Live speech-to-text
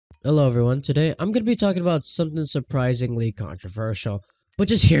Hello everyone, today I'm going to be talking about something surprisingly controversial, but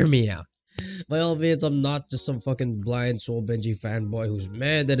just hear me out. By all means, I'm not just some fucking blind Swolebenji fanboy who's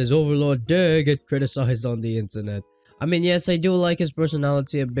mad that his overlord dare get criticized on the internet. I mean, yes, I do like his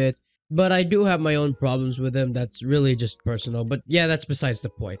personality a bit, but I do have my own problems with him that's really just personal, but yeah, that's besides the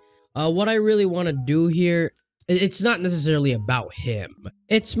point. What I really want to do here, it's not necessarily about him.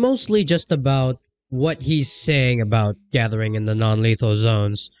 It's mostly just about what he's saying about gathering in the non-lethal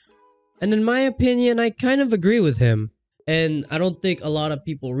zones. And in my opinion, I kind of agree with him. And I don't think a lot of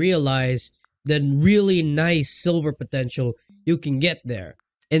people realize the really nice silver potential you can get there.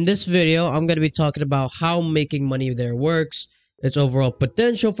 In this video, I'm going to be talking about how making money there works, its overall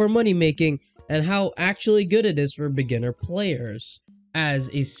potential for money making, and how actually good it is for beginner players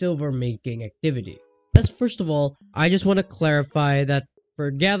as a silver making activity. First of all, I just want to clarify that for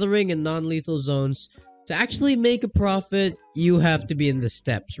gathering in non-lethal zones, to actually make a profit, you have to be in the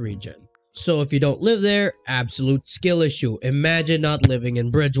steppes region. So if you don't live there, absolute skill issue. Imagine not living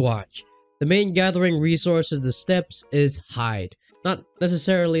in Bridgewatch. The main gathering resource of the steppes is hide. Not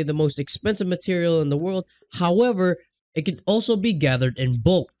necessarily the most expensive material in the world, however, it can also be gathered in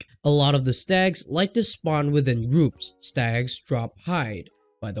bulk. A lot of the stags like to spawn within groups. Stags drop hide,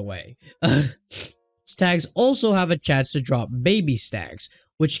 by the way. Stags also have a chance to drop baby stags,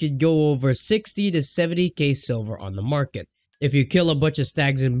 which could go over 60 to 70k silver on the market. If you kill a bunch of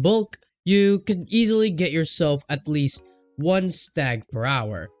stags in bulk, you can easily get yourself at least 1 stag per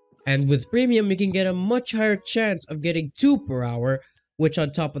hour. And with premium, you can get a much higher chance of getting 2 per hour, which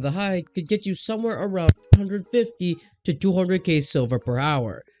on top of the hide could get you somewhere around 150 to 200k silver per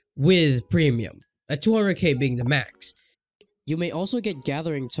hour with premium, at 200k being the max. You may also get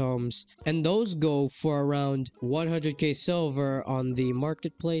gathering tomes, and those go for around 100k silver on the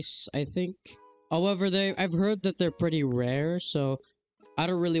marketplace, I think. However, I've heard that they're pretty rare, so I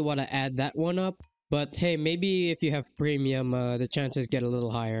don't really want to add that one up, but hey, maybe if you have premium, the chances get a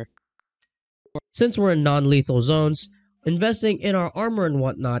little higher. Since we're in non-lethal zones, investing in our armor and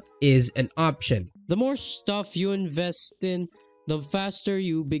whatnot is an option. The more stuff you invest in, the faster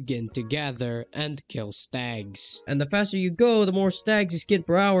you begin to gather and kill stags. And the faster you go, the more stags you skin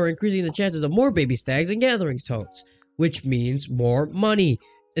per hour, increasing the chances of more baby stags and gathering totes, which means more money.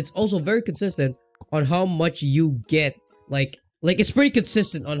 It's also very consistent on how much you get, like it's pretty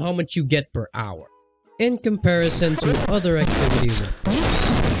consistent on how much you get per hour in comparison to other activities.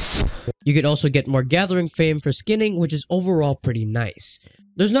 You could also get more gathering fame for skinning, which is overall pretty nice.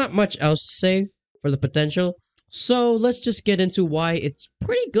 There's not much else to say for the potential, so let's just get into why it's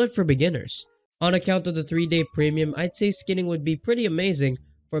pretty good for beginners. On account of the 3-day premium, I'd say skinning would be pretty amazing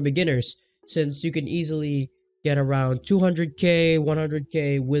for beginners, since you can easily get around 200k,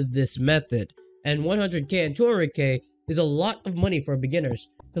 100k with this method. And 100k and 200k is a lot of money for beginners,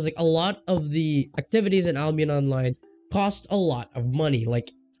 because like a lot of the activities in Albion Online cost a lot of money.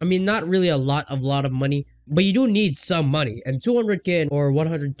 I mean, not really a lot of money, but you do need some money, and 200k or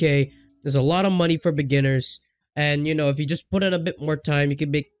 100k is a lot of money for beginners. And you know, if you just put in a bit more time, you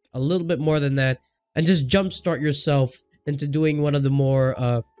can make a little bit more than that and just jumpstart yourself into doing one of the more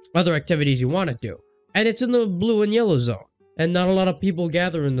other activities you want to do. And it's in the blue and yellow zone, and not a lot of people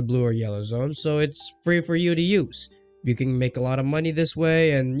gather in the blue or yellow zone, so it's free for you to use. You can make a lot of money this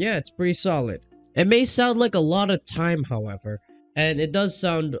way, and yeah, it's pretty solid. It may sound like a lot of time, however, and it does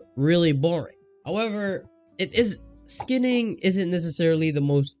sound really boring. However, skinning isn't necessarily the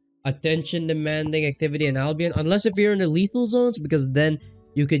most attention demanding activity in Albion, unless if you're in the lethal zones, because then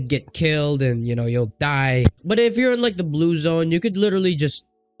you could get killed and you know, you'll die. But if you're in like the blue zone, you could literally just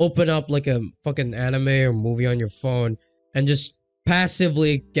open up like a fucking anime or movie on your phone and just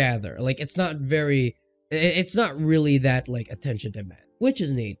passively gather. Like it's not really that like attention demand, which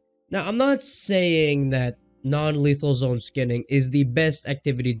is neat. Now, I'm not saying that non-lethal zone skinning is the best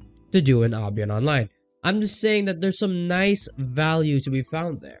activity to do in Albion Online. I'm just saying that there's some nice value to be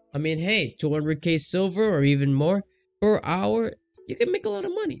found there. I mean, hey, 200k silver or even more per hour, you can make a lot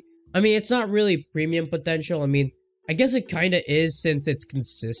of money. I mean, it's not really premium potential. I mean, I guess it kind of is since it's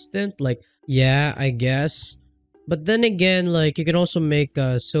consistent. Like, yeah, I guess. But then again, like, you can also make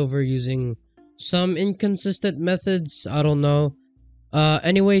silver using some inconsistent methods. I don't know.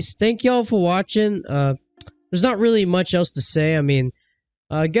 Anyways, thank y'all for watching. There's not really much else to say. I mean,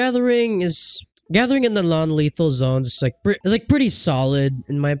 gathering in the non-lethal zones is like pretty solid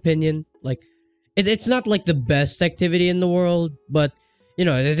in my opinion. Like, it's not like the best activity in the world, but you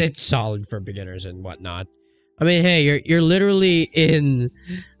know, it's solid for beginners and whatnot. I mean, hey, you're literally in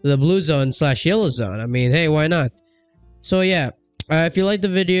the blue zone / yellow zone. I mean, hey, why not? So yeah, if you liked the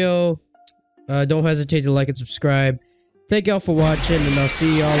video, don't hesitate to like and subscribe. Thank y'all for watching, and I'll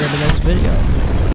see y'all in the next video.